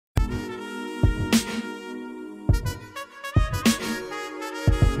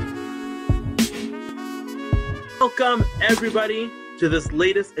Welcome, everybody, to this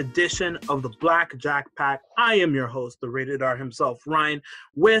latest edition of the BlackJack Pack. I am your host, the RatedR himself, Ryan,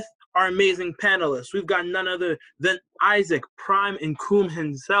 with our amazing panelists. We've got none other than Isaac, Prime Enkoom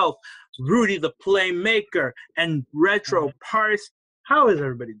himself, Rudy, the Playmaker, and Retro Parse. How is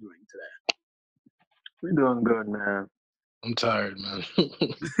everybody doing today? We're doing good, man. I'm tired, man.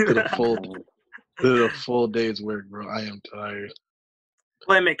 Did a full day's work, bro. I am tired.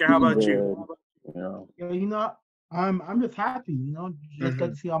 Playmaker, how about you? Yeah, I'm just happy, just good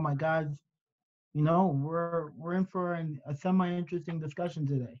to see all my guys. We're in for a semi-interesting discussion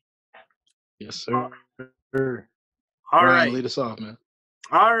today. Yes, sir. All Ryan, right. lead us off, man.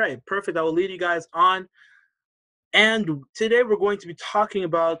 All right, perfect. I will lead you guys on. And today we're going to be talking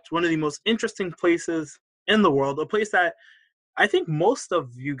about one of the most interesting places in the world, a place that I think most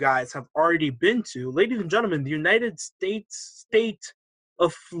of you guys have already been to. Ladies and gentlemen, the United States state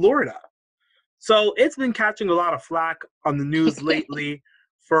of Florida. So it's been catching a lot of flack on the news lately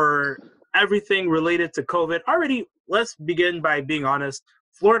for everything related to COVID. Already, let's begin by being honest.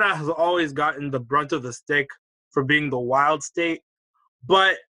 Florida has always gotten the brunt of the stick for being the wild state.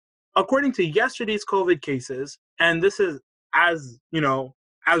 But according to yesterday's COVID cases, and this is as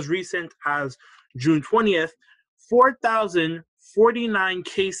recent as June 20th, 4,049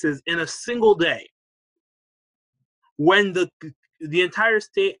 cases in a single day, when the entire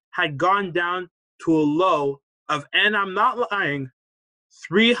state had gone down to a low of, and I'm not lying,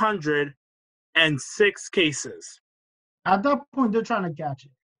 306 cases. At that point, they're trying to catch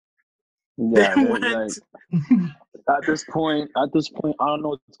it. Yeah, like, at this point, I don't know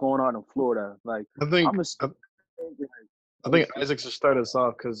what's going on in Florida. Like, I think Isaac should start us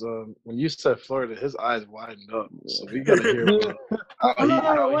off because when you said Florida, his eyes widened up. So we gotta hear how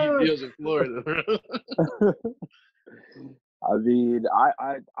he deals with Florida. I mean,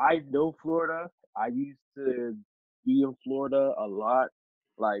 I know Florida. I used to be in Florida a lot.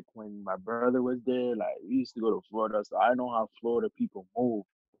 Like when my brother was there, like we used to go to Florida, so I know how Florida people move.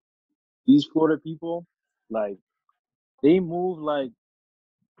 These Florida people, like they move like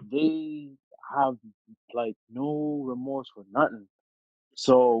they have like no remorse for nothing.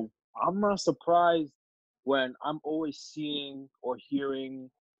 So I'm not surprised when I'm always seeing or hearing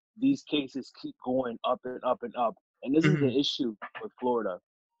these cases keep going up and up and up. And this is the issue with Florida,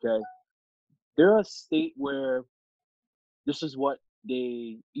 okay? They're a state where this is what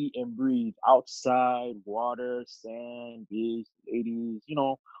they eat and breathe outside, water, sand, beach, ladies,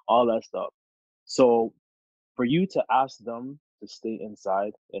 all that stuff. So for you to ask them to stay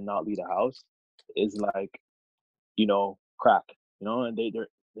inside and not leave the house is like, crack, and they're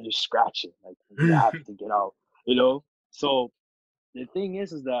just scratching, like you have to get out, So the thing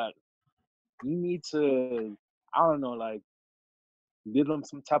is that you need to, I don't know, like give them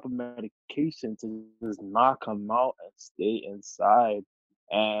some type of medication to just not come out and stay inside.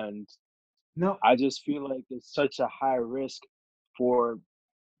 And No, I just feel like it's such a high risk for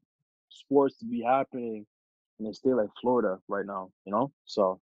sports to be happening in a state like Florida right now,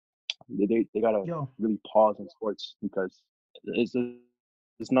 So they gotta really pause in sports because it's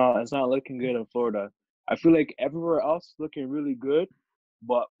not looking good in Florida. I feel like everywhere else is looking really good,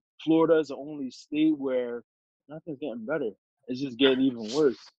 but Florida is the only state where nothing's getting better. It's just getting even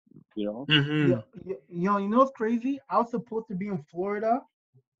worse, You know what's crazy? I was supposed to be in Florida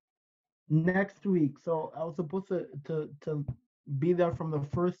next week, so I was supposed to be there from the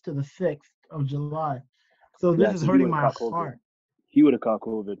 1st to the 6th of July. So this is hurting my heart. He would have caught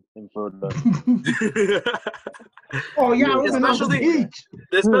COVID in Florida. Oh yeah, I was on the beach.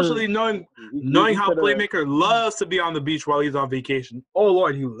 Especially knowing how Playmaker loves to be on the beach while he's on vacation. Oh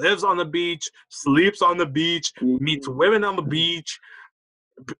Lord, he lives on the beach, sleeps on the beach, meets women on the beach,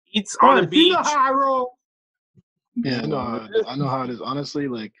 eats on the beach. You know how I roll. Yeah, I know how it is. Honestly,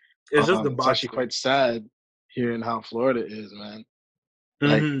 like it's just it's actually quite sad hearing how Florida is, man.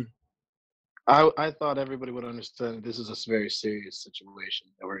 Like I thought everybody would understand this is a very serious situation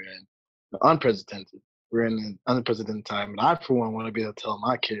that we're in. Unprecedented. We're in an unprecedented time. And I, for one, want to be able to tell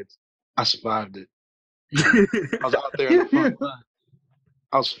my kids I survived it. I was out there in the front line.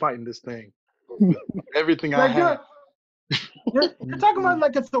 I was fighting this thing. Everything I had. You're talking about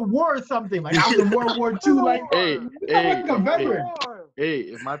like it's a war or something. Like I was in World War II. Like,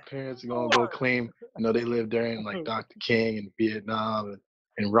 if my parents are going to go claim, they lived during like Dr. King and Vietnam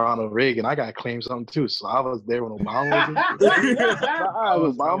and Ronald Reagan, I got to claim something too. So I was there when Obama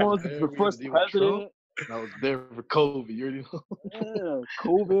was Obama was the first president. I was there for COVID. You already know. Yeah,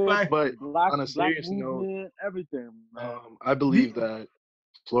 COVID. But black, on a serious note, everything. I believe that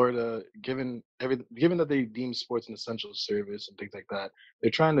Florida, given that they deem sports an essential service and things like that,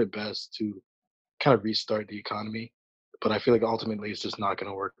 they're trying their best to kind of restart the economy. But I feel like ultimately it's just not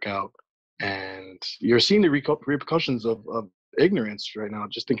going to work out. And you're seeing the repercussions of ignorance right now.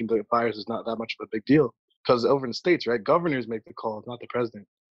 Just thinking the virus is not that much of a big deal. Because over in the States, right, governors make the calls, not the president.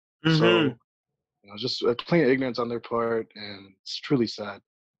 So, just plain ignorance on their part, and it's truly sad.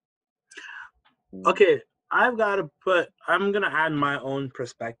 Okay, I'm going to add my own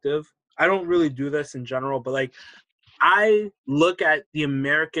perspective. I don't really do this in general, but like, I look at the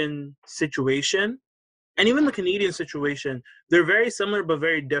American situation and even the Canadian situation. They're very similar but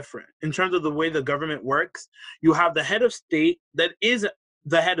very different in terms of the way the government works. You have the head of state that is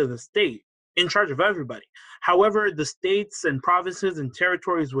the head of the state in charge of everybody. However, the states and provinces and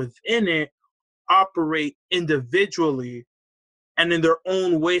territories within it operate individually and in their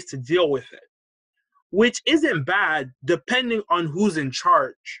own ways to deal with it, which isn't bad depending on who's in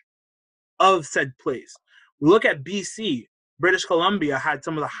charge of said place. We look at BC. British Columbia had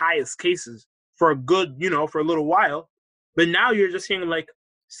some of the highest cases for for a little while. But now you're just seeing like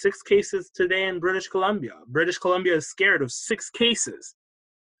 6 cases today in British Columbia. British Columbia is scared of 6 cases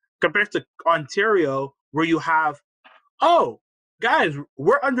compared to Ontario, where you have, oh, guys,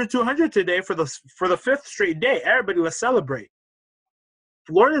 we're under 200 today for the 5th straight day. Everybody, let's celebrate.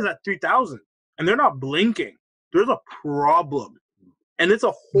 Florida's at 3,000, and they're not blinking. There's a problem. And it's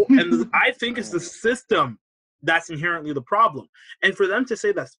a whole, and I think it's the system that's inherently the problem. And for them to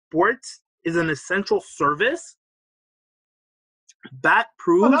say that sports is an essential service, that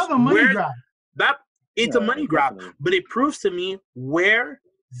proves that's a money grab. It's a money grab, but it proves to me where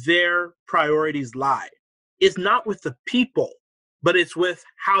their priorities lie. It's not with the people, but it's with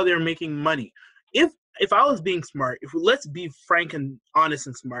how they're making money. If I was being smart, let's be frank and honest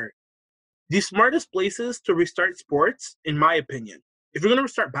and smart, the smartest places to restart sports, in my opinion, if you're going to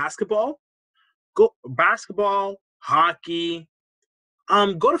restart basketball, go basketball, hockey,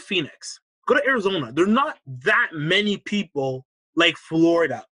 go to Phoenix, go to Arizona. There's not that many people like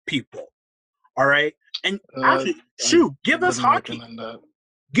Florida people, all right? And actually, give us hockey.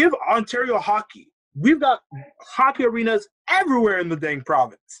 Give Ontario hockey. We've got hockey arenas everywhere in the dang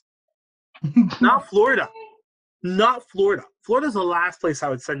province. Not Florida. Not Florida. Florida's the last place I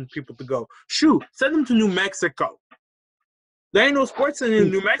would send people to go. Send them to New Mexico. There ain't no sports in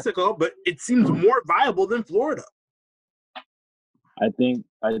New Mexico, but it seems more viable than Florida. I think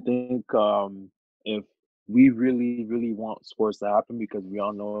if we really, really want sports to happen, because we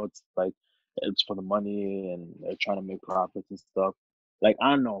all know it's for the money and they're trying to make profits and stuff. Like,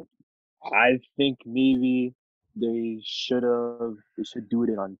 I don't know. I think maybe they should do it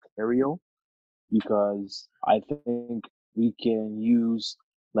in Ontario, because I think we can use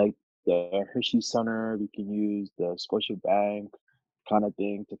like the Hershey Center, we can use the Scotiabank kind of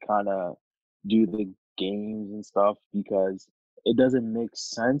thing to kind of do the games and stuff, because it doesn't make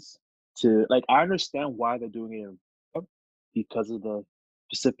sense to, like, I understand why they're doing it in Europe because of the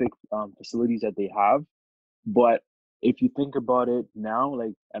specific facilities that they have. But if you think about it now,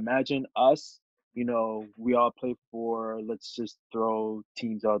 like, imagine us, we all play for, let's just throw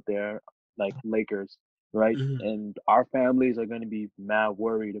teams out there like Lakers, right? Mm-hmm. And our families are going to be mad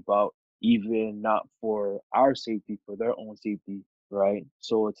worried about, even not for our safety, for their own safety, right?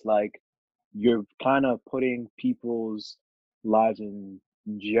 So it's like you're kind of putting people's lives in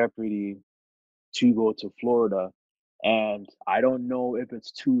jeopardy to go to Florida. And I don't know if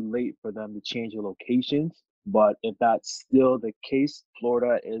it's too late for them to change the locations, but if that's still the case,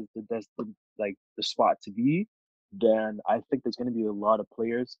 Florida is the spot to be, then I think there's going to be a lot of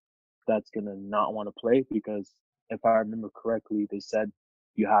players that's going to not want to play, because if I remember correctly, they said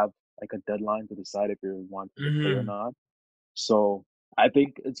you have like a deadline to decide if you want to play or not. So I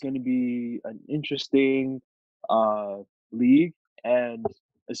think it's going to be an interesting league, and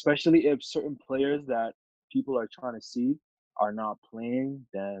especially if certain players that people are trying to see are not playing,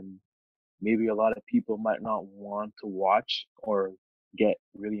 then maybe a lot of people might not want to watch or get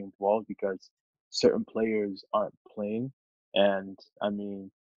really involved because certain players aren't playing. And I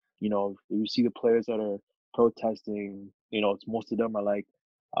mean, if you see the players that are protesting, it's most of them are like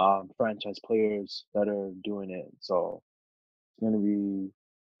franchise players that are doing it. So it's gonna be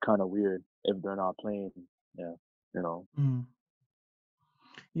kind of weird if they're not playing. Yeah,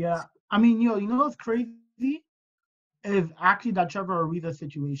 Yeah, I mean, you know what's crazy is actually that Trevor Ariza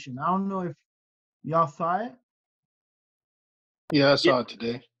situation. I don't know if y'all saw it. Yeah, I saw it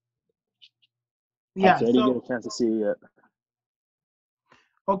today. Yeah, actually, I didn't get a chance to see it yet.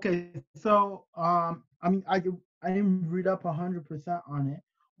 Okay, so I mean, I didn't read up 100% on it,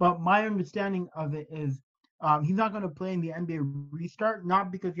 but my understanding of it is he's not going to play in the NBA restart,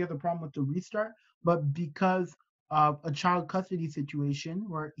 not because he has a problem with the restart, but because a child custody situation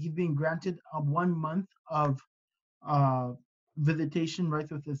where he's being granted a 1 month of visitation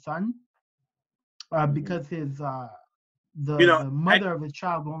rights with his son because his You know, the mother of his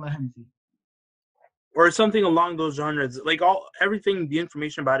child won't let him see. or something along those genres. Like everything, the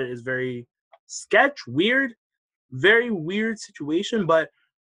information about it is very weird, very weird situation. But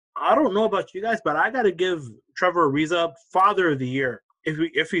I don't know about you guys, but I gotta give Trevor Ariza Father of the Year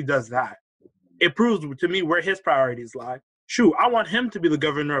if he does that. It proves to me where his priorities lie. Shoot, I want him to be the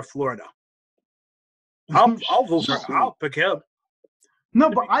governor of Florida. I'll vote for. I'll pick him. No,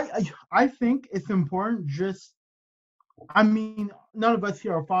 but I think it's important. Just, I mean, none of us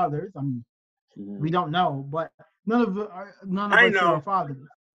here are fathers. I mean, we don't know, but none of us here are fathers.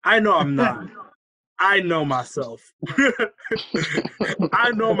 I know I'm not. I know myself.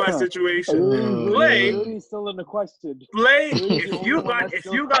 I know my situation. Rudy's still in the question. If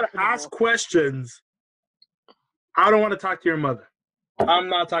you gotta ask questions, I don't want to talk to your mother. I'm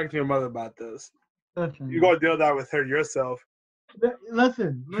not talking to your mother about this. You gotta deal that with her yourself.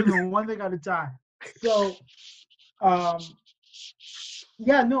 Listen, one thing at a time. So,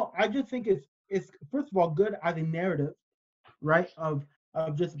 yeah, no, I just think it's first of all good as a narrative, right? Of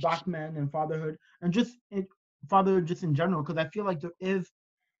just Black men and fatherhood and just fatherhood just in general, because I feel like there is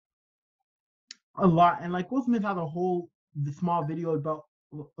a lot, and like Will Smith had the small video about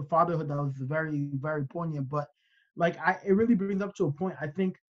fatherhood that was very, very poignant, but like it really brings up to a point. I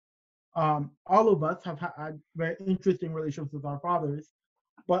think all of us have had very interesting relationships with our fathers,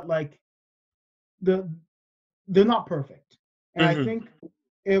 but like they're not perfect. And I think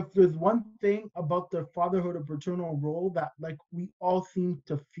if there's one thing about the fatherhood or paternal role that like we all seem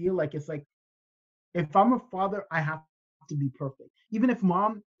to feel like, it's like, if I'm a father, I have to be perfect. Even if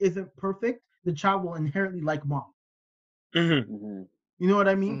mom isn't perfect, the child will inherently like mom. You know what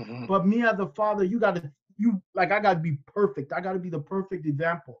I mean? But me as a father, I gotta be perfect. I gotta be the perfect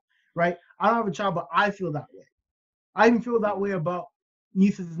example, right? I don't have a child, but I feel that way. I even feel that way about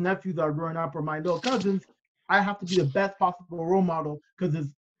nieces and nephews that are growing up or my little cousins. I have to be the best possible role model because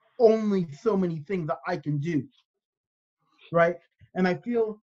there's only so many things that I can do, right? And I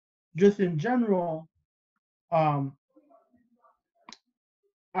feel just in general, I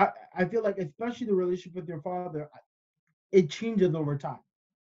feel like especially the relationship with your father, it changes over time,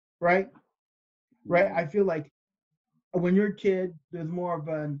 right? Right? I feel like when you're a kid, there's more of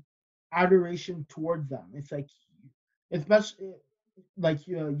an adoration towards them. It's like, especially like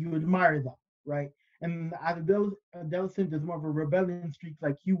you admire them, right? And as adolescent, there's more of a rebellion streak.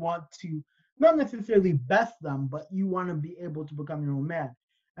 Like you want to not necessarily best them, but you want to be able to become your own man.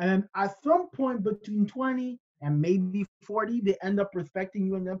 And then at some point between 20 and maybe 40, they end up respecting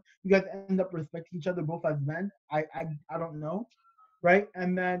you, and them. You guys end up respecting each other both as men. I don't know, right?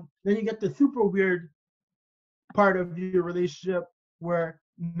 And then you get the super weird part of your relationship where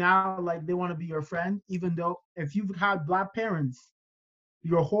now like they want to be your friend, even though if you've had Black parents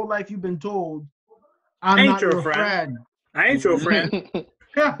your whole life you've been told, I'm not your friend. I ain't your friend.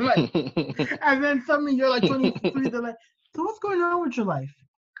 Like, and then suddenly you're like 23, they're like, so what's going on with your life?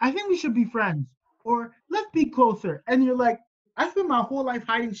 I think we should be friends, or let's be closer. And you're like, I spent my whole life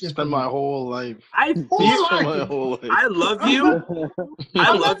hiding shit. Spend my whole life. I love you.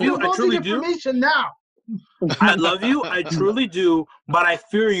 I love you. I truly do. Now. I love you. I truly do. But I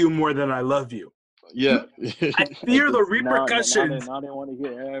fear you more than I love you. Yeah. I fear the repercussions. Now they want to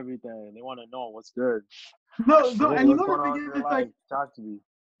hear everything. They want to know what's good. No, and you know what the thing is, like, talk to me,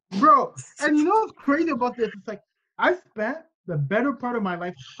 bro. And you know what's crazy about this? It's like I spent the better part of my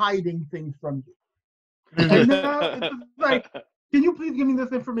life hiding things from you, and now it's like, can you please give me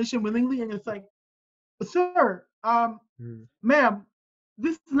this information willingly? And it's like, sir, ma'am,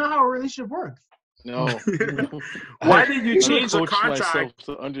 this is not how a relationship works. No. Why did you change the contract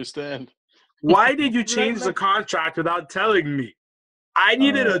to understand? Why did you change the contract without telling me? I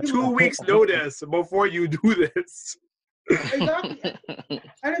needed a 2 weeks notice before you do this. Exactly.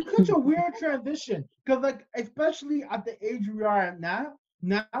 And it's such a weird transition because, like, especially at the age we are at now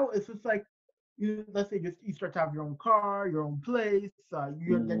it's just like, let's say you start to have your own car, your own place,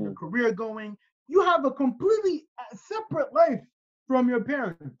 you're getting your career going. You have a completely separate life from your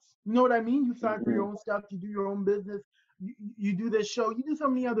parents. You know what I mean? You sign for your own stuff, you do your own business, you do this show, you do so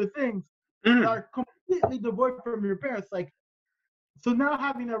many other things that are completely devoid from your parents. Like, so now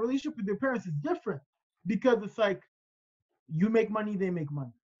having a relationship with your parents is different because it's like you make money, they make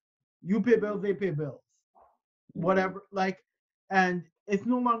money. You pay bills, they pay bills. Whatever, like, and it's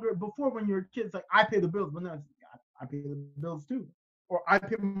no longer before when you're kids, like I pay the bills, but now I pay the bills too. or I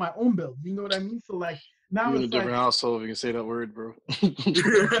pay my own bills. You know what I mean? So like now You're in a it's different like household if you can say that word, bro.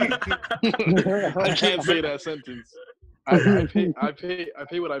 I can't say that sentence. I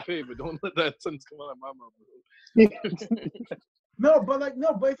pay what I pay, but don't let that sentence come out of my mouth, bro. no,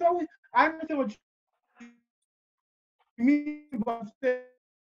 but it's always I understand what you mean, but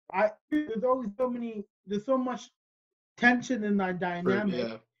there's so much tension in our dynamic,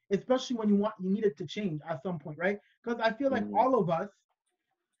 Yeah. especially when you need it to change at some point, right? Because I feel like all of us,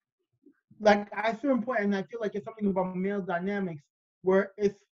 like at a certain point, and I feel like it's something about male dynamics where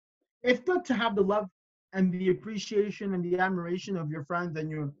it's good to have the love and the appreciation and the admiration of your friends and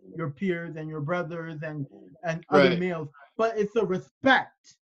your peers and your brothers and other Right. males, but it's a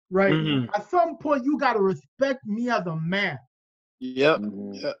respect, right? Mhm. At some point, you gotta respect me as a man, Yep.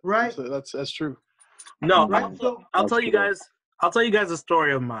 Yeah. right? That's true. No, Right. I'll tell you guys. I'll tell you guys a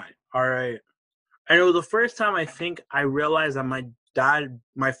story of mine. All right. And it was the first time I think I realized that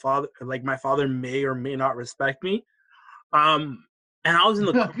my father may or may not respect me. And I was in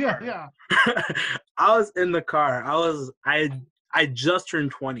the car. yeah. I was in the car. I just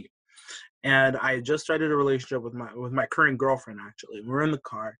turned 20, and I just started a relationship with my current girlfriend. Actually, we're in the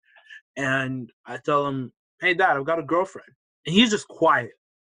car, and I tell him, "Hey, Dad, I've got a girlfriend," and he's just quiet.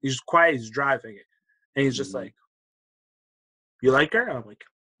 He's just quiet. He's driving it, and he's just like, "You like her?" I'm like,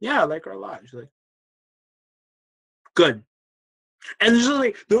 "Yeah, I like her a lot." She's like, "Good." And it's just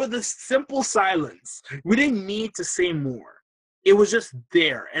like there was this simple silence. We didn't need to say more. It was just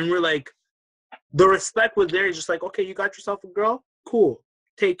there, and we're like, the respect was there. It's just like, okay, you got yourself a girl, cool.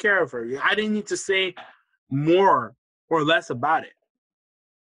 Take care of her. I didn't need to say more or less about it,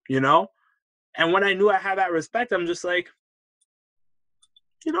 you know. And when I knew I had that respect, I'm just like,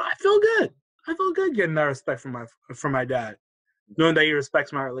 I feel good. I feel good getting that respect from my dad, knowing that he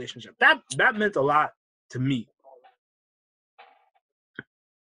respects my relationship. That meant a lot to me.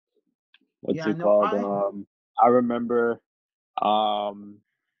 What's it called? I remember.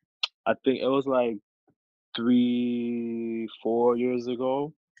 I think it was like 3, 4 years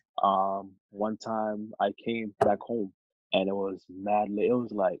ago. One time I came back home and it was mad late. It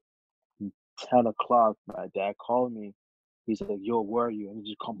was like 10 o'clock. My dad called me. He's like, "Yo, where are you? I need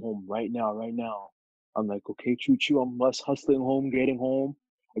you to come home right now, right now." I'm like, "Okay, choo. I'm less hustling home, getting home."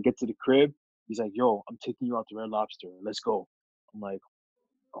 I get to the crib. He's like, "Yo, I'm taking you out to Red Lobster. Let's go." I'm like,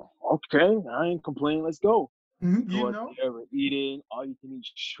 "Oh, okay, I ain't complaining. Let's go." Go out there, we're eating, all you can eat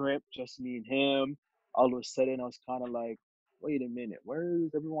shrimp, just me and him. All of a sudden, I was kind of like, wait a minute,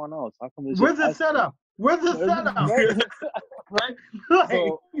 where's everyone else? How come it's just Where's the us two? setup? Where's the setup? Right?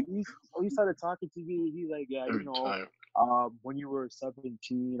 So he started talking to me. He's like, yeah, when you were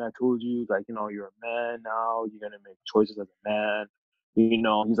 17, I told you, like, you're a man now. You're going to make choices as a man.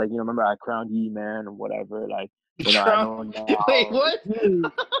 He's like, remember I crowned you man or whatever. Like, I know now. Wait, what?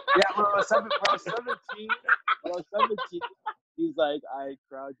 Yeah, when I was 17, he's like, I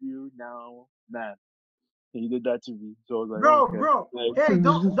crowned you now, man. And he did that to me. So I was like, bro. Like, Hey,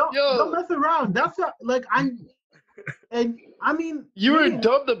 don't mess around. That's like I mean, you were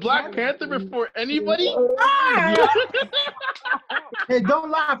dubbed the Black Panther before anybody? Yeah. Hey, don't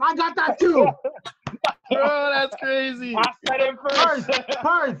laugh. I got that too. Bro, that's crazy. I said it first.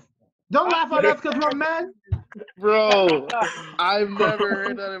 Parse. Don't laugh at us because we're men. Bro, I've never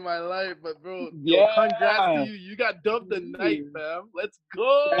heard that in my life, but bro, yo, congrats to you. You got dubbed the night, fam. Let's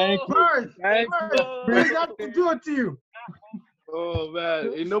go. Parse. We got to do it to you. Oh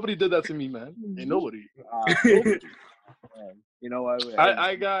man, ain't nobody did that to me, man. Ain't nobody. You know what?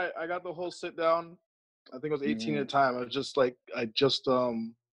 I got the whole sit down. I think I was 18 at the time.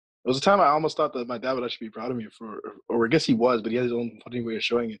 It was a time I almost thought that my dad would actually be proud of me or I guess he was, but he had his own funny way of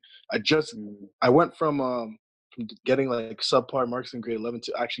showing it. I went from getting like subpar marks in grade 11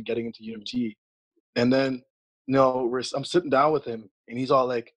 to actually getting into UMT. And then, I'm sitting down with him and he's all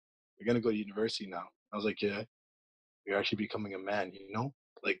like, "You're going to go to university now." I was like, "Yeah, you're actually becoming a man,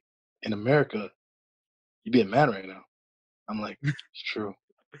 Like in America, you'd be a man right now." I'm like, "It's true."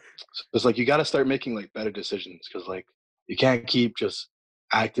 So it's like, you got to start making like better decisions because like you can't keep just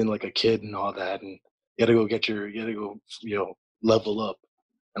acting like a kid and all that. And you got to go, level up.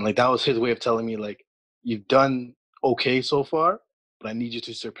 And like, that was his way of telling me like, you've done okay so far, but I need you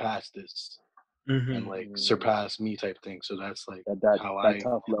to surpass this and like surpass me type thing. So that's like how I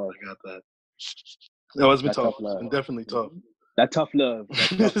tough love. got that. No, it's been tough. It's been definitely tough. That tough love.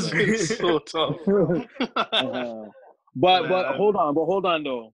 It's been so tough. But hold on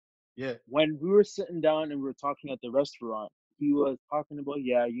though. Yeah. When we were sitting down and we were talking at the restaurant, he was talking about, at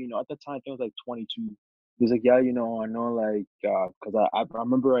the time I think I was like 22. He was like, yeah, I know, like, because I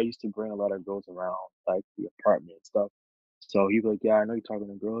remember I used to bring a lot of girls around like the apartment and stuff. So he was like, yeah, I know you're talking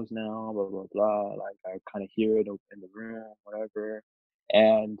to girls now, blah, blah, blah. Like, I kind of hear it in the room, whatever.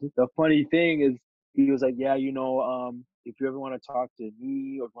 And the funny thing is, he was like, yeah, if you ever want to talk to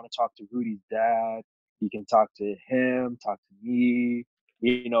me or want to talk to Rudy's dad, you can talk to him, talk to me,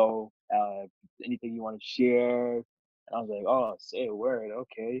 anything you want to share. And I was like, oh, say a word,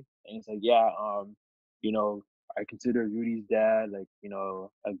 okay. And he's like, yeah, you know, I consider Rudy's dad like,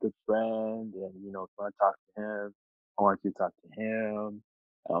 a good friend, and if you want to talk to him, I want you to talk to him.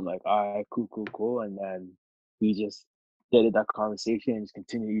 And I'm like, all right, cool, cool, cool. And then we just did that conversation and just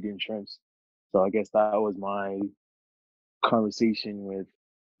continued eating shrimps. So I guess that was my conversation with,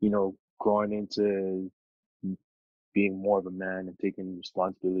 growing into being more of a man and taking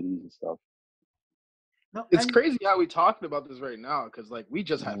responsibilities and stuff. No, It's crazy how we talking about this right now, because like we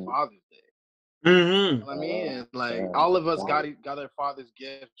just had Father's Day. Mm-hmm. You know what I mean? And like all of us got our father's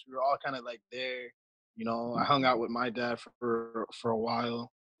gifts. We were all kind of like there. I hung out with my dad for a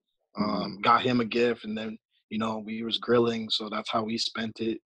while. Got him a gift, and then we was grilling, so that's how we spent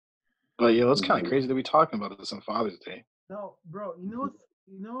it. But it's kind of crazy that we talking about this on Father's Day. No, bro,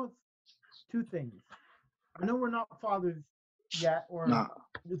 it's two things. I know we're not fathers yet, or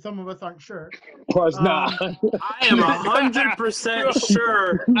some of us aren't sure. Of course not. I am 100%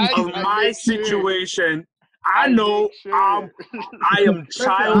 sure of my situation. I know I am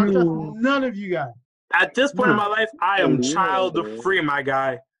child. None of you guys. At this point in my life, I am child free, my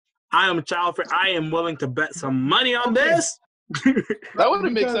guy. I am child free. I am willing to bet some money on this. That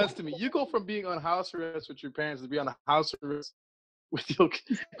wouldn't make sense to me. You go from being on house arrest with your parents to be on a house arrest with your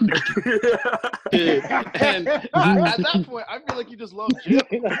kid. And at that point, I feel like you just love jail.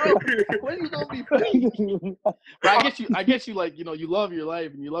 Bro, when you gonna be free? But I guess you like, you love your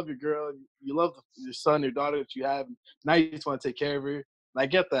life and you love your girl and you love your son, your daughter that you have. And now you just want to take care of her. And I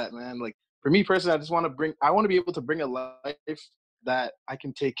get that, man. Like for me personally, I want to be able to bring a life that I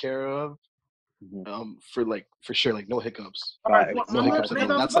can take care of. For sure, like no hiccups. Right. No hiccups.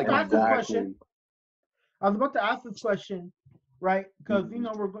 That's like my goal. I was about to ask this question, right? Because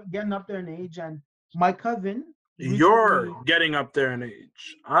we're getting up there in age, and my cousin. You're getting up there in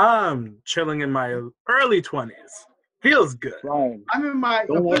age. I'm chilling in my early 20s. Feels good. Right. I'm in my.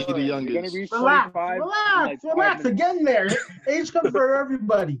 Don't worry, the youngest. Relax. Again, there. Age comes for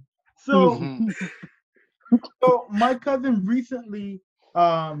everybody. So, so my cousin recently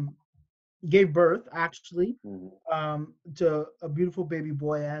gave birth, actually, to a beautiful baby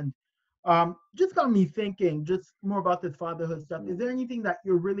boy, and just got me thinking just more about this fatherhood stuff. Is there anything that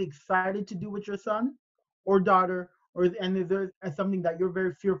you're really excited to do with your son or daughter, and is there something that you're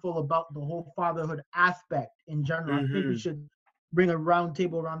very fearful about the whole fatherhood aspect in general? I think we should bring a round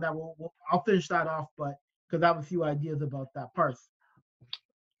table around that. I'll finish that off, but because I have a few ideas about that. Parse.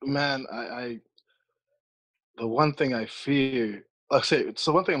 Man, the one thing I fear,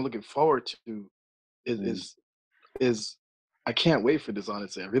 so one thing I'm looking forward to is I can't wait for this,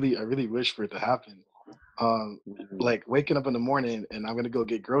 honestly. I really wish for it to happen. Like waking up in the morning and I'm gonna go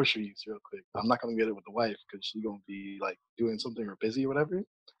get groceries real quick. I'm not gonna get it with the wife because she's gonna be like doing something or busy or whatever. And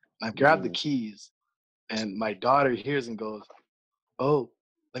I grab the keys and my daughter hears and goes, "Oh,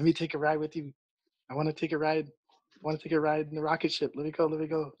 let me take a ride with you. I want to take a ride. I want to take a ride in the rocket ship. Let me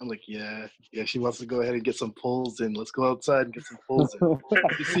go. I'm like, yeah. She wants to go ahead and get some pulls in. Let's go outside and get some pulls in.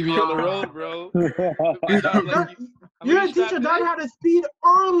 You see me on the road, bro. You're gonna teach your daughter how to speed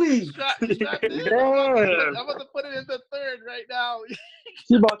early. I'm about to put it into third right now.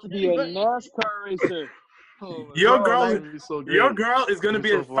 She's about to be a NASCAR racer. Your girl is gonna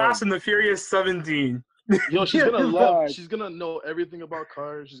be in Fast and the Furious 17. She's gonna know everything about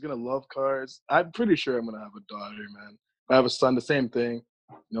cars. She's gonna love cars. I'm pretty sure I'm gonna have a daughter, man. If I have a son, the same thing.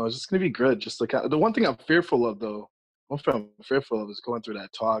 It's just gonna be good. Just like the one thing I'm fearful of, though, is going through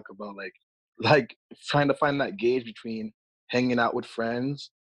that talk about like trying to find that gauge between hanging out with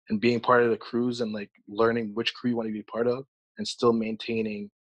friends and being part of the crews and like learning which crew you want to be part of and still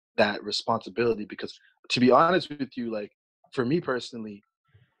maintaining that responsibility. Because to be honest with you, like for me personally,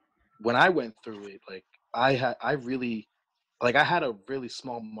 when I went through it, like I had a really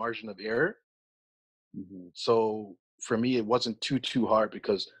small margin of error. So for me, it wasn't too hard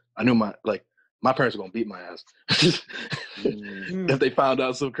because I knew my parents were gonna beat my ass if they found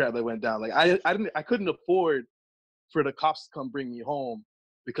out some crap that went down. Like I couldn't afford for the cops to come bring me home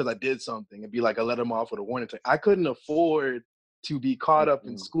because I did something and be like, I let them off with a warning. I couldn't afford to be caught up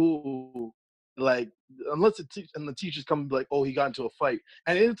in school, like unless the teachers come and be like, oh, he got into a fight.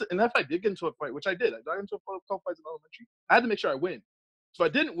 And if I did get into a fight, which I did, I got into a couple fights in elementary, I had to make sure I win. If I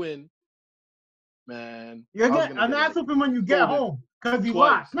didn't win, man. You're getting an ass whooping when you get home because you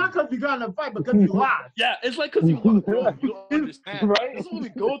lost, not because you got in a fight, because you lost. Yeah, it's like because you lost, bro. You don't understand, Right? This is what we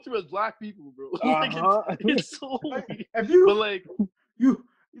go through as Black people, bro. Like it's so Like, weird. if you, But like,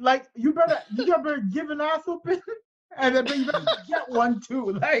 you better give an ass whooping, and then you better get one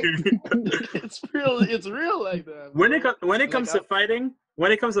too. Like, it's real like that. Bro. When it comes to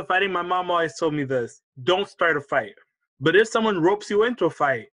fighting, my mom always told me this: don't start a fight. But if someone ropes you into a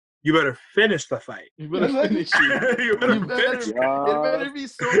fight, you better finish the fight. You better finish it. You better finish It better be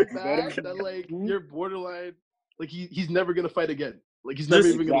so bad that like you're borderline. Like he's never gonna fight again. Like he's never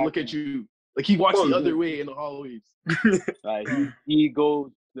even gonna look at you. Like he walks the other way in the hallways. Like he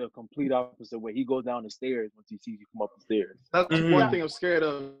goes the complete opposite way. He goes down the stairs once he sees you come up the stairs. That's one thing I'm scared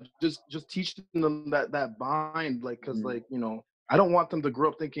of. Just teaching them that bind, like, cause like I don't want them to grow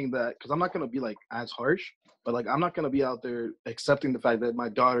up thinking that, because I'm not gonna be like as harsh, but like I'm not gonna be out there accepting the fact that my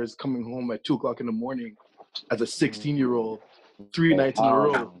daughter is coming home at 2:00 in the morning as a 16-year-old, 3 nights in a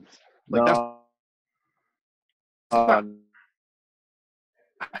row. Like that's. How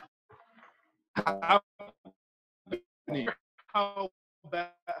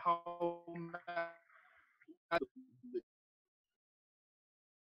bad? How mad?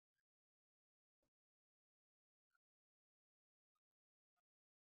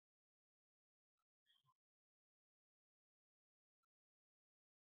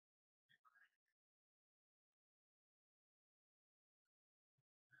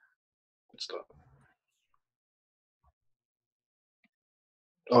 Stop.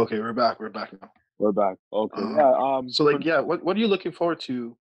 Okay, we're back. We're back now. We're back. Okay. So like, what are you looking forward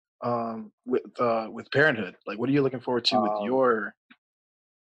to with parenthood? Like, what are you looking forward to with your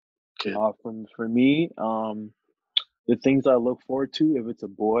kid? For me, the things I look forward to, if it's a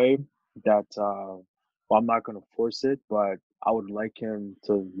boy, that well, I'm not gonna force it, but I would like him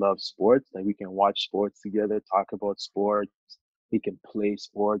to love sports. Like we can watch sports together, talk about sports. We can play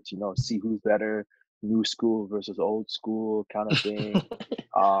sports. See who's better, new school versus old school kind of thing.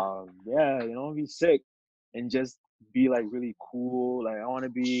 Be sick and just be like really cool. Like I want to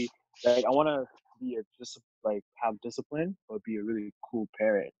be have discipline, but be a really cool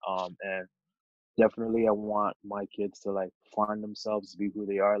parent. And definitely I want my kids to like find themselves, be who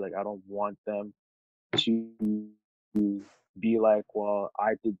they are. Like I don't want them to be like, well,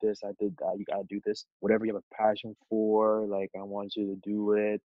 I did this, I did that, you gotta do this. Whatever you have a passion for, like I want you to do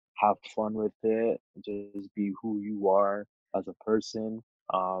it, have fun with it, just be who you are as a person.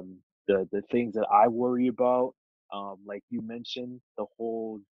 The things that I worry about, like you mentioned, the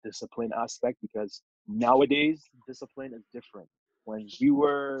whole discipline aspect, because nowadays discipline is different. When we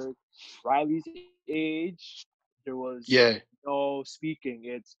were Riley's age, there was no speaking.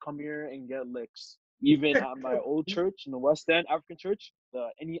 It's come here and get licks. Even at my old church in the West End, African church,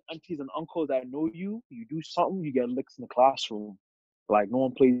 any aunties and uncles that know you do something, you get licks in the classroom. Like no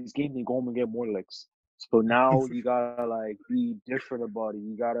one plays games, you go home and get more licks. So now you gotta like be different about it.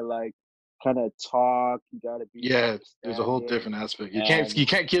 You gotta like kind of talk. You gotta be there's a whole different aspect. You can't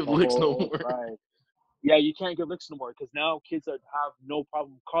give licks no more. Right. Yeah, you can't give licks no more because now kids have no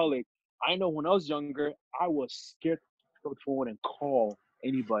problem calling. I know when I was younger, I was scared to pick up the phone and call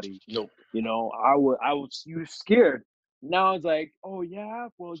anybody. Nope. I was you scared. Now it's like, oh yeah,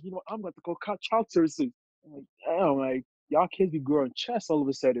 well, I'm about to go call child services. I'm like, damn, like y'all kids be growing chest all of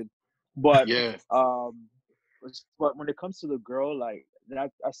a sudden. But but when it comes to the girl, like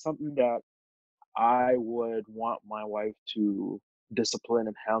that's something that I would want my wife to discipline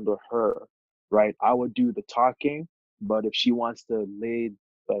and handle her, right? I would do the talking, but if she wants to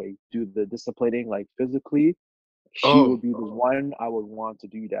do the disciplining like physically, she would be the one I would want to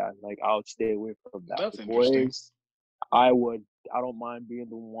do that. Like I would stay away from that. That's the interesting. Boys, I don't mind being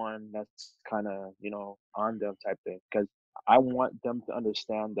the one that's kind of, on them type thing. Because I want them to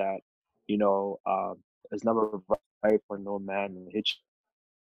understand that, it's never right for no man to hit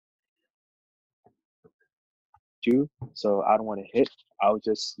you. So I don't want to hit. I'll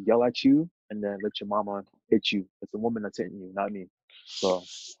just yell at you and then let your mama hit you. It's the woman that's hitting you, not me. So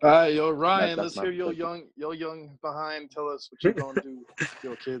yo, Ryan, let's hear your young behind tell us what you're gonna do with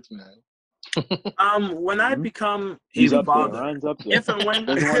your kids, man. When I become a father, Ryan's up there. if and when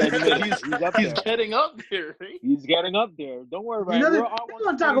he's getting up there, right? He's getting up there. Don't worry, Ryan. We're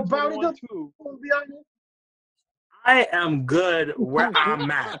on talk about it too. I am good where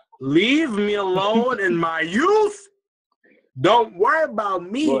I'm at. Leave me alone in my youth. Don't worry about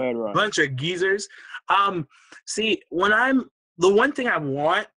me, Go ahead, Ryan. Bunch of geezers. See, the one thing I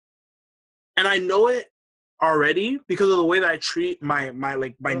want, and I know it already because of the way that I treat my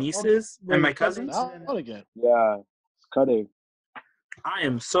nieces and my cousins. Out again. Yeah, cutting. I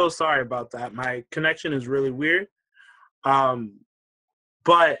am so sorry about that. My connection is really weird.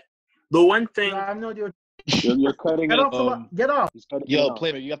 But the one thing I know you're cutting get it. off. Get off. Yo,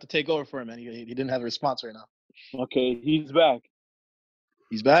 Playmaker, you have to take over for him, man. He didn't have a response right now. Okay, he's back.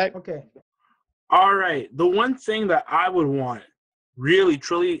 He's back? Okay. All right. The one thing that I would want, really,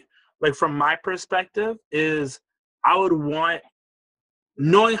 truly, like from my perspective, is I would want,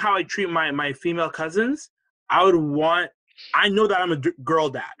 knowing how I treat my female cousins, I know that I'm a girl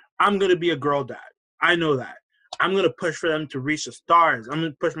dad. I'm going to be a girl dad. I know that. I'm going to push for them to reach the stars. I'm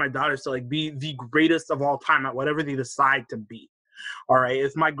going to push my daughters to like be the greatest of all time at whatever they decide to be. All right.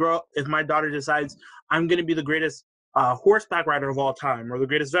 If my daughter decides I'm going to be the greatest horseback rider of all time or the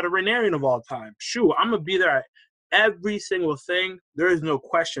greatest veterinarian of all time, shoot, I'm going to be there at every single thing. There is no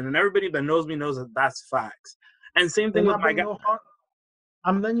question. And everybody that knows me knows that that's facts. And same thing with my guy.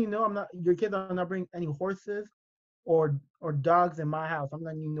 I'm letting you know your kids are not bringing any horses or dogs in my house. I'm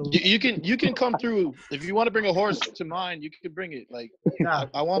letting you know. You can come through. If you want to bring a horse to mine, you can bring it. Like, nah.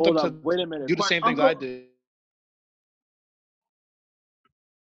 I want them to wait a minute. do the same things I did.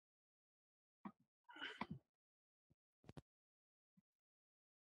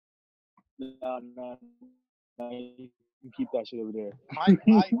 No. You can keep that shit over there.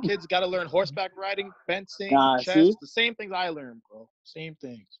 My kids got to learn horseback riding, fencing, chess. See? The same things I learned, bro. Same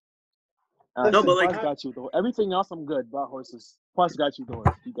things. No, but like, got you. Everything else I'm good about horses. Plus got you the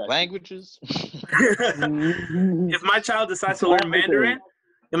horse. You got languages. If my child decides to learn Mandarin,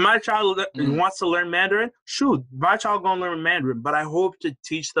 if my child wants to learn Mandarin, shoot, my child gonna learn Mandarin. But I hope to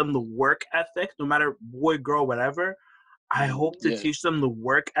teach them the work ethic, no matter boy, girl, whatever. I hope to teach them the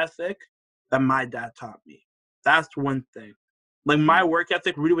work ethic that my dad taught me. That's one thing. Like my work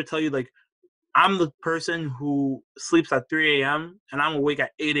ethic, Rudy would tell you, like, I'm the person who sleeps at 3 a.m. and I'm awake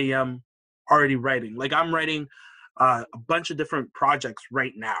at 8 a.m. already writing. Like I'm writing a bunch of different projects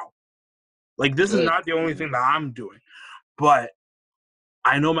right now. Like this is not the only thing that I'm doing. But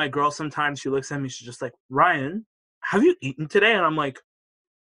I know my girl, sometimes she looks at me, she's just like, Ryan, have you eaten today? And I'm like,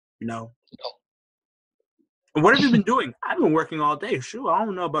 no. What have you been doing? I've been working all day. Shoot, I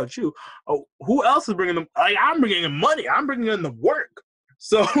don't know about you. Oh, who else is bringing them? Like, I'm bringing in money. I'm bringing in the work.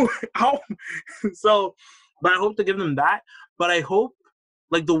 So, but I hope to give them that. But I hope,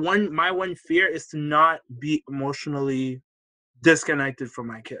 like, my one fear is to not be emotionally disconnected from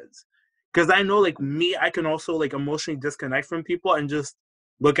my kids. Because I know, like, me, I can also, like, emotionally disconnect from people and just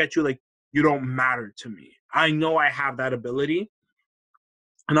look at you like you don't matter to me. I know I have that ability.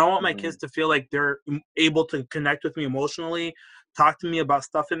 And I want my kids to feel like they're able to connect with me emotionally, talk to me about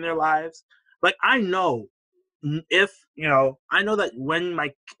stuff in their lives. Like, I know I know that when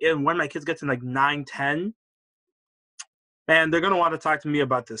my kids get to like 9, 10, man, they're going to want to talk to me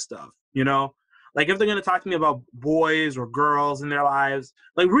about this stuff, you know? Like, if they're going to talk to me about boys or girls in their lives,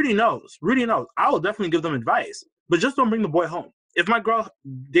 like, Rudy knows. I will definitely give them advice, but just don't bring the boy home. If my girl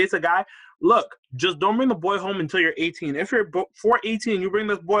dates a guy, look, just don't bring the boy home until you're 18. If you're before 18 and you bring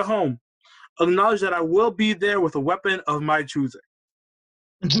this boy home, acknowledge that I will be there with a weapon of my choosing.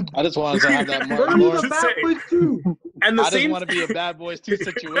 I just wanted to have that Martin Lawrence. And the I same just want to be a Bad Boys 2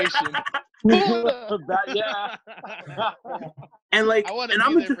 situation. Yeah. And like, I want to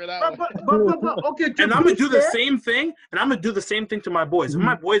be there for that one. Okay, and I'm gonna do the same thing. And I'm gonna do the same thing to my boys. If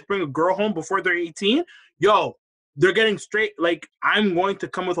my boys bring a girl home before they're 18, they're getting straight. Like, I'm going to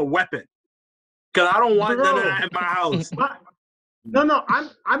come with a weapon because I don't want that in my house. No,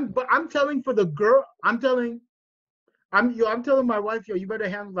 I'm telling for the girl. I'm telling my wife, you better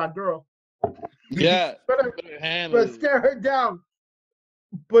handle that girl. Yeah, but stare her down.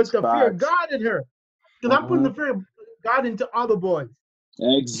 Put the fear of God in her, because I'm putting the fear of God into other boys.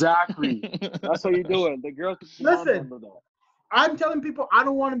 Exactly. That's what you're doing. The girls. Listen, I'm telling people I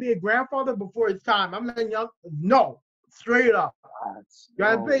don't want to be a grandfather before it's time. I'm letting y'all know straight up.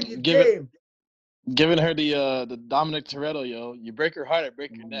 Gotta play your game. Giving her the Dominic Toretto, yo. You break her heart, I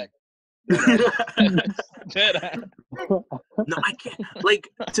break your neck. No, I can't. Like,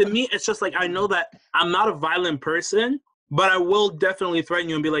 to me, it's just like, I know that I'm not a violent person, but I will definitely threaten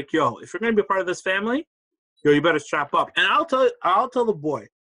you and be like, yo, if you're gonna be a part of this family, you better strap up. And I'll tell the boy,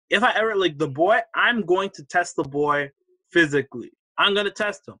 if I ever like the boy, I'm going to test the boy physically. I'm gonna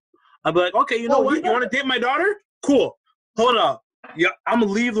test him. I'll be like, okay, you know what? You want to date my daughter? Cool. Hold up. Yeah, I'm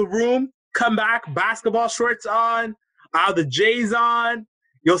gonna leave the room. Come back, basketball shorts on. I have the J's on.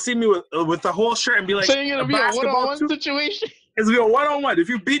 You'll see me with the whole shirt and be like, so you're gonna be a one-on-one situation? It's gonna be a one-on-one. If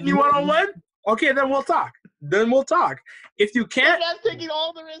you beat me one-on-one, okay, then we'll talk. If you can't, I'm taking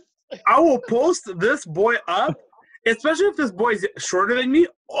all the risks. I will post this boy up, especially if this boy's shorter than me.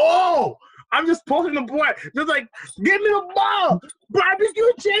 Oh, I'm just pulling the boy. Just like, give me the ball.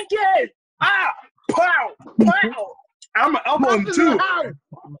 Barbecue chicken. Ah, pow, pow. I'm gonna elbow him too.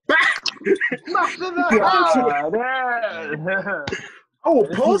 Back. I will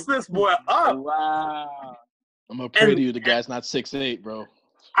post this boy up. Wow. I'm gonna pray to you. The guy's not 6'8", bro.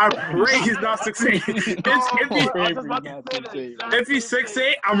 I pray he's not 6'8". If he's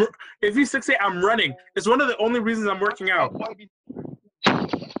 6'8", I'm running. It's one of the only reasons I'm working out.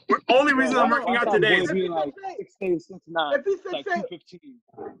 Only reason I'm working out today is like 6'8", 6'9". If he's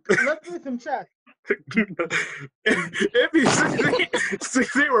 6'8", let's do some chess. If he's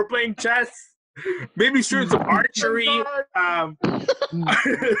 6'8", we're playing chess. Maybe shooting some archery.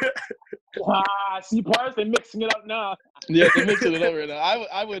 See, Parse, they're mixing it up now. Yeah, they're mixing it up right now.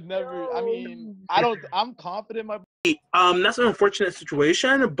 I would never. I mean, I'm confident in my. That's an unfortunate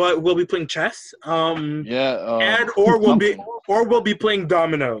situation, but we'll be playing chess. Or we'll be playing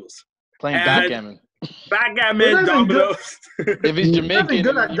dominoes. Playing backgammon. Backgammon, dominoes. If he's Jamaican,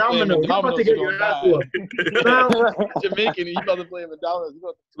 good at dominoes. You're about to get your ass whooped. Jamaican, you about to play him in dominoes.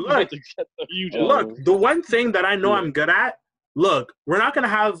 Look, the one thing that I know I'm good at. Look, we're not gonna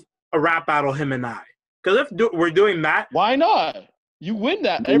have a rap battle, him and I. Because if we're doing that, why not? You win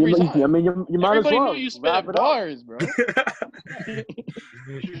that every time. I mean, you might as well. Everybody know you spit bars, bro.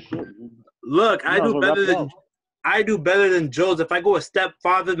 Look, I do better than Joe's. If I go a step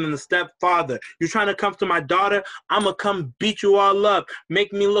farther than the stepfather, you're trying to come to my daughter, I'm gonna come beat you all up,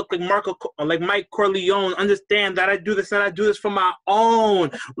 make me look like Mike Corleone. Understand that I do this and I do this for my own.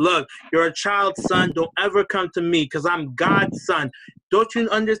 Look, you're a child's son. Don't ever come to me because I'm God's son. Don't you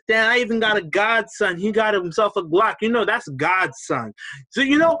understand? I even got a godson. He got himself a Glock. You know, that's God's son. So,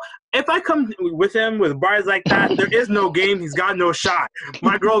 you know, if I come with him with bars like that, there is no game. He's got no shot.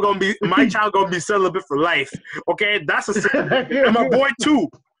 My child gonna be celibate for life. Okay, that's and my boy too.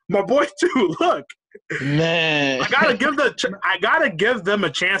 Look, man, I gotta give them a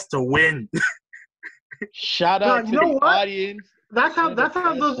chance to win. Shout out to the audience. That's how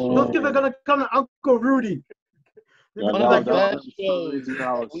those kids are gonna come to Uncle Rudy. One of the best shows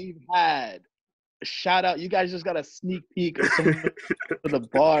we've had. Shout out. You guys just got a sneak peek of some of the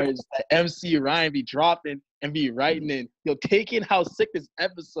bars that MC Ryan be dropping and be writing in. Yo, take in how sick this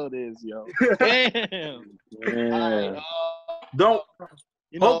episode is, yo. Damn. Yeah.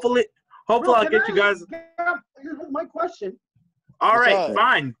 Hopefully I'll get you guys. Here's my question. All right,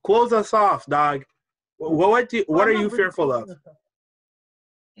 fine. Close us off, dog. What are you fearful of?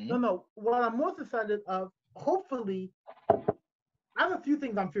 No. What I'm most excited of, hopefully, I have a few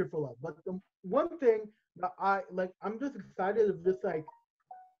things I'm fearful of, but the one thing that I'm just excited of just like,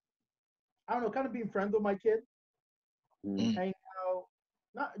 I don't know, kind of being friends with my kid. And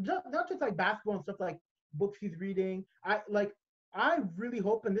not just like basketball and stuff, like books he's reading. I really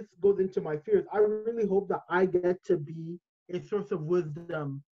hope, and this goes into my fears, I really hope that I get to be a source of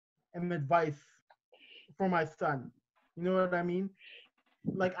wisdom and advice for my son. You know what I mean?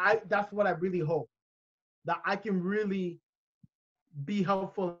 That's what I really hope. That I can really be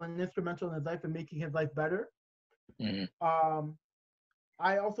helpful and instrumental in his life and making his life better.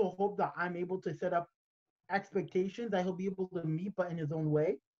 I also hope that I'm able to set up expectations that he'll be able to meet, but in his own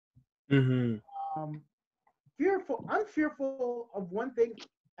way. I'm fearful of one thing,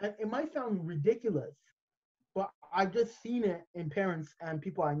 and it might sound ridiculous, but I've just seen it in parents and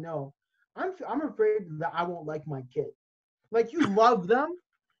people I know. I'm afraid that I won't like my kid. Like, you love them,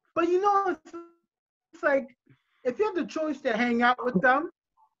 but you know, it's like, if you have the choice to hang out with them,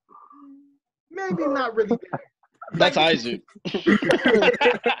 maybe not really. That's Isaac.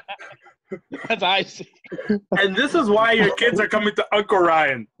 That's Isaac. And this is why your kids are coming to Uncle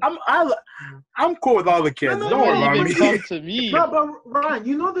Ryan. I'm cool with all the kids. Don't worry about me. Come to me. No, but Ryan,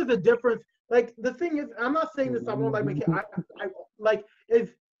 you know there's a difference. Like, the thing is, I'm not saying this. I won't like my kid. I like,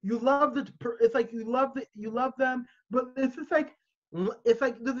 if you love it's like you love them, but it's just like, there's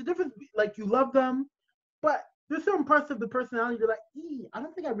a difference. Like, you love them, but there's certain parts of the personality you're like, I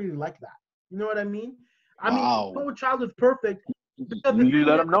don't think I really like that. You know what I mean? I mean, no child is perfect. You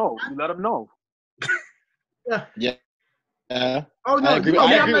let them know. You let them know. Yeah. Oh no, I agree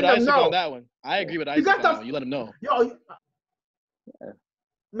with Isaac on that one. I agree with Isaac on that one. You let him know. No,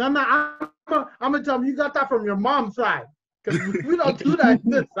 I'm gonna tell him you got that from your mom's side. Because we don't do that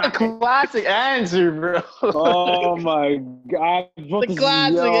this side. Classic answer, bro. Oh my God. The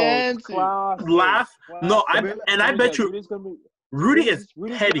classic answer. Laugh. No, I bet you Rudy is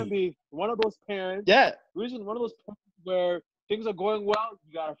petty. Gonna be one of those parents. Yeah. Rudy's one of those parents where things are going well,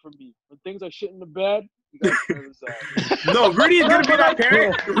 you got it from me. When things are shit in the bed, you got it from the side. No, Rudy is gonna be that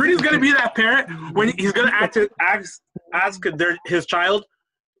parent. Rudy's gonna be that parent when he's gonna ask his child,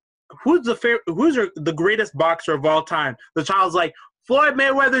 who's the greatest boxer of all time? The child's like, Floyd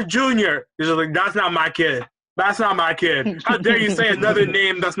Mayweather Jr. He's just like, that's not my kid. That's not my kid. How dare you say another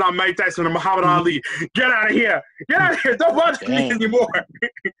name that's not Mike Tyson or Muhammad Ali? Get out of here. Get out of here. Don't watch me anymore.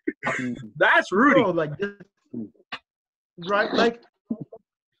 That's Rudy. Bro, like this, right? Like,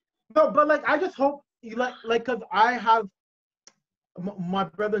 no, but like I just hope you like because I have my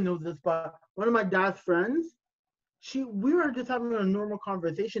brother knows this, but one of my dad's friends, we were just having a normal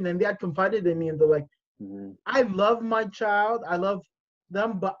conversation, and they had confided in me, and they're like, I love my child, I love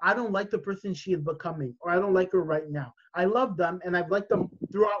them, but I don't like the person she is becoming, or I don't like her right now. I love them, and I've liked them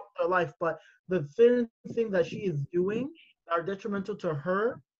throughout their life, but the certain things that she is doing are detrimental to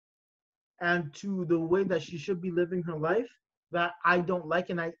her and to the way that she should be living her life that I don't like,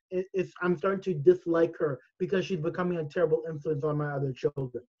 and I'm starting to dislike her because she's becoming a terrible influence on my other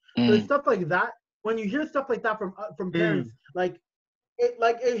children. So stuff like that, when you hear stuff like that from parents, like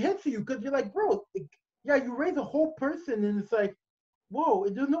it hits you because you're like, bro, you raise a whole person, and it's like, whoa,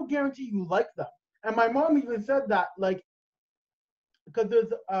 there's no guarantee you like them. And my mom even said that, like, because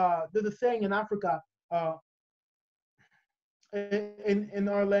there's a saying in Africa, in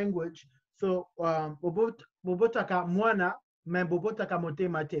our language, so bobotaka mwana me bobotaka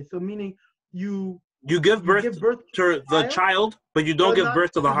motemate. So meaning you give birth to the child, but you don't give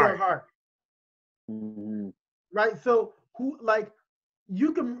birth to the heart. Right. So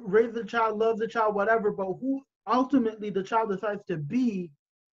you can raise the child, love the child, whatever, but who ultimately the child decides to be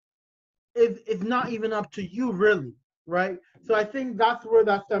is not even up to you, really, right? So I think that's where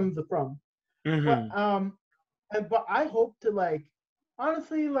that stems from. But I hope to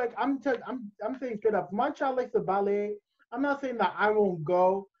honestly, I'm saying straight up, my child likes the ballet. I'm not saying that I won't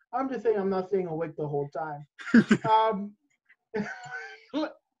go. I'm just saying I'm not staying awake the whole time.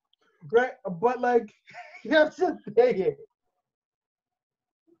 Right, but you have to say it.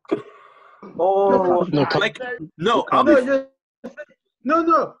 Oh,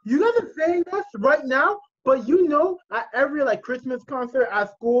 no. You guys are saying this right now, but at every Christmas concert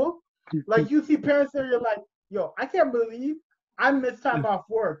at school, you see parents there, you're like, yo, I can't believe I missed time off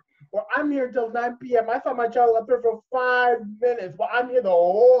work, or I'm here till 9 p.m. I saw my child up there for 5 minutes, but I'm here the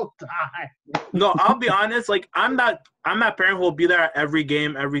whole time. No, I'll be honest. I'm that parent who will be there at every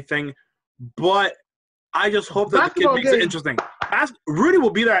game, everything, but I just hope that the kid makes it interesting. Rudy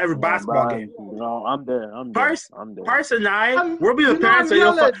will be there at every basketball game. No, I'm there. Parse and we'll be the parents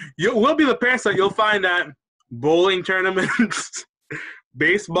that we'll be the parents that you'll find at bowling tournaments,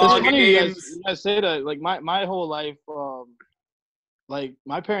 baseball games. You guys say that. My whole life,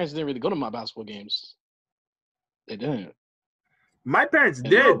 my parents didn't really go to my basketball games. They didn't. My parents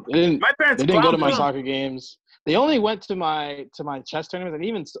did. My parents didn't go to my soccer games. They only went to my chess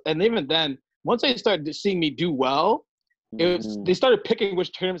tournaments, and even then, once they started seeing me do well, they started picking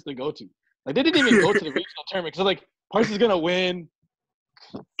which tournaments to go to. They didn't even go to the regional tournament because Parse is gonna win.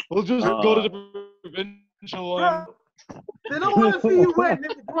 We'll just go to the provincial one. They don't want to see you win. They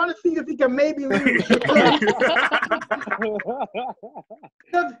want to see if he can maybe lose.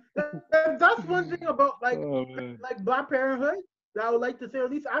 That's one thing about Black Parenthood that I would like to say, or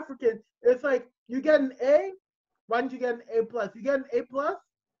at least African. It's you get an A, why don't you get an A plus? You get an A plus,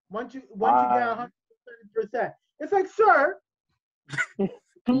 once you get 130%. It's sir. You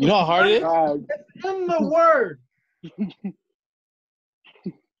know how hard it is? It's in the word.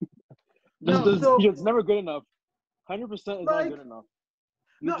 It's never good enough. 100% is not good enough.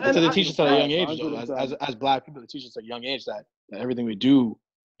 No, they teach us at a young age, though. As Black people, they teach us at a young age that everything we do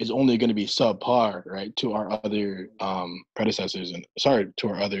is only going to be subpar, right, to our other predecessors to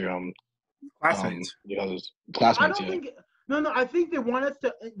our other classmates. Classmates. I don't think. I think they want us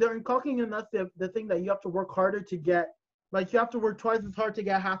to. They're inculcating in us the thing that you have to work harder to get. You have to work twice as hard to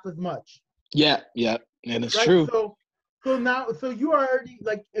get half as much. Yeah, and it's true. So you are already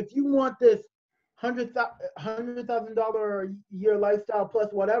if you want this $100,000 a year lifestyle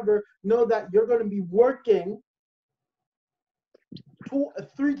plus whatever, know that you're going to be working 2,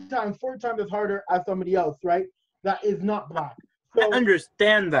 3 times, 4 times as harder as somebody else, right? That is not Black. So I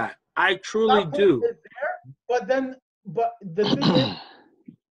understand that. I truly do. But the thing is,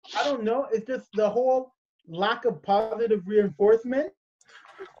 I don't know. It's just the whole lack of positive reinforcement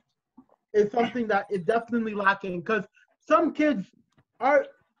is something that is definitely lacking. Because some kids are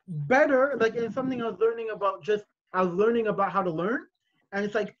better. In something I was learning about how to learn, and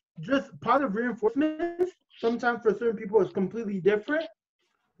it's just positive reinforcement. Sometimes for certain people, it's completely different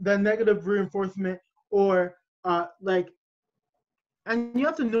than negative reinforcement, or and you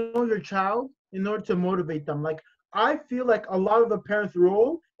have to know your child in order to motivate them. I feel a lot of the parents'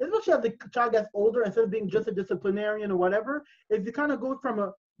 role, especially as the child gets older, instead of being just a disciplinarian or whatever, is you kind of go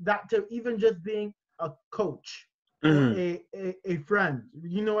from that to even just being a coach or a friend.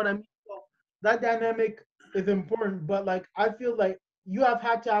 You know what I mean? So that dynamic is important, but like I feel like you have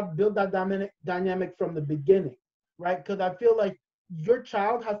had to have built that dynamic from the beginning, right? Because I feel like your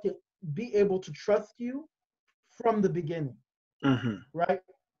child has to be able to trust you from the beginning, right?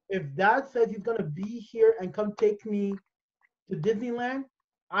 If dad says he's gonna be here and come take me to Disneyland,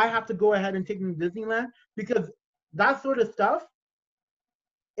 I have to go ahead and take him to Disneyland because that sort of stuff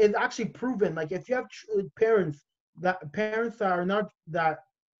is actually proven. Like if you have parents that are not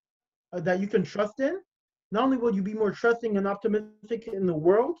that you can trust in, not only will you be more trusting and optimistic in the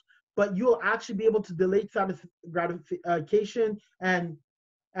world, but you'll actually be able to delay gratification and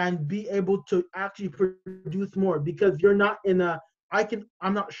be able to actually produce more because you're not in a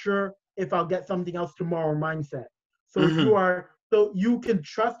I'm not sure if I'll get something else tomorrow mindset. So you can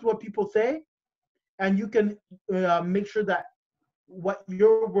trust what people say, and you can make sure that what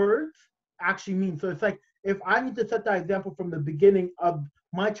your words actually mean. So it's like if I need to set that example from the beginning of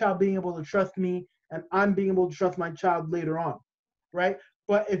my child being able to trust me and I'm being able to trust my child later on, right?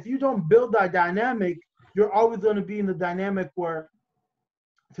 But if you don't build that dynamic, you're always going to be in the dynamic where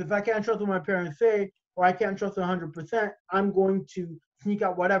since I can't trust what my parents say or I can't trust 100%, I'm going to sneak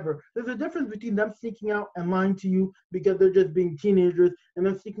out whatever. There's a difference between them sneaking out and lying to you because they're just being teenagers and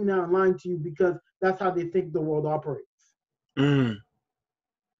them sneaking out and lying to you because that's how they think the world operates. Yeah,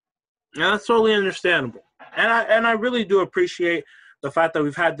 that's totally understandable. And I really do appreciate the fact that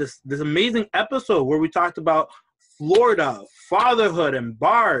we've had this amazing episode where we talked about Florida, fatherhood, and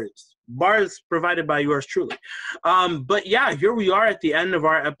bars provided by yours truly. But yeah, here we are at the end of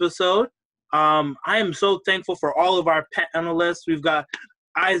our episode. I am so thankful for all of our panelists. We've got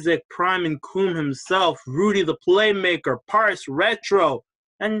Isaac, Prime, Enkoom himself, Rudy the Playmaker, Parse, Retro,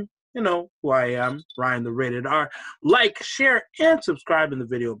 and you know who I am, Ryan the Rated R. Like, share, and subscribe in the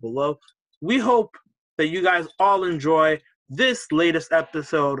video below. We hope that you guys all enjoy this latest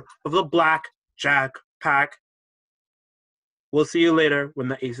episode of the BlackJack Pack. We'll see you later when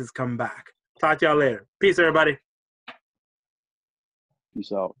the aces come back. Talk to y'all later. Peace, everybody.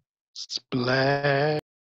 Peace out. Splash.